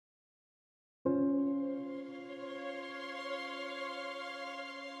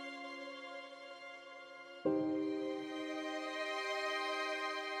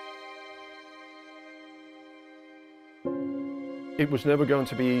It was never going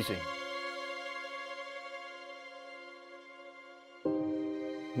to be easy.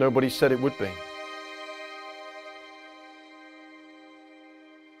 Nobody said it would be.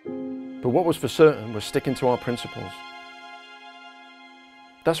 But what was for certain was sticking to our principles.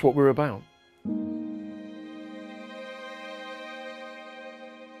 That's what we're about.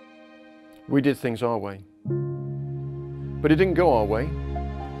 We did things our way. But it didn't go our way.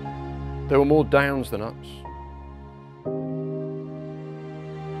 There were more downs than ups.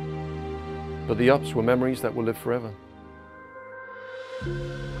 But the ups were memories that will live forever.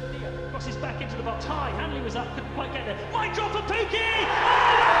 Goss is back into the box. High, Hanley was up, couldn't quite get there. Might drop for Pookie! Oh,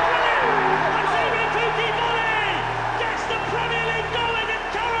 brilliant! A Xavier Pookie volley! Gets the Premier League going at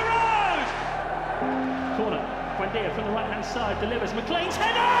Carrow Road! Corner, Buendia from the right-hand side, delivers McLean's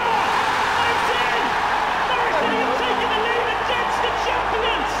header! It's in! Norwich have taken the lead against the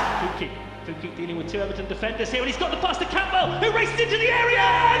champions! Pookie dealing with two Everton defenders here, and he's got the pass to Campbell, who races into the area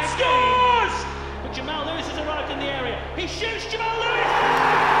and scores! But Jamal Lewis has arrived in the area. He shoots, Jamal Lewis!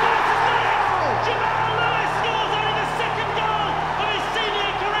 Jamal Lewis scores only the second goal of his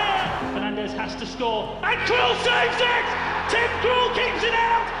senior career! Fernandez has to score, and Krul saves it! Tim Krul keeps it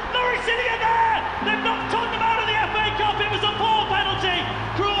out! Norwich City are there! They've knocked Tottenham out of the FA Cup, it was a poor penalty!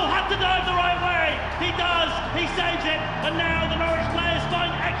 Krul had to dive the right way, he does, he saves it, and now the Norwich players find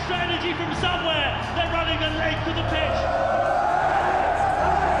extra energy from somewhere. They're running the length of the pitch.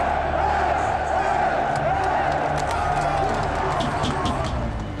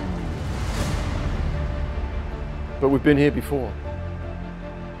 But we've been here before.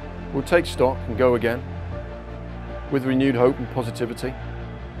 We'll take stock and go again, with renewed hope and positivity.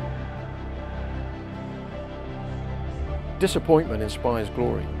 Disappointment inspires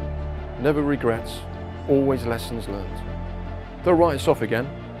glory, never regrets, always lessons learned. They'll write us off again,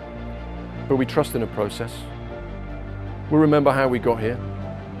 but we trust in the process. We'll remember how we got here,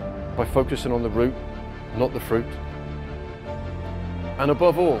 by focusing on the root, not the fruit. And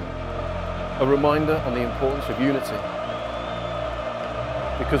above all, a reminder on the importance of unity.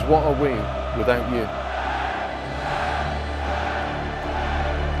 Because what are we without you?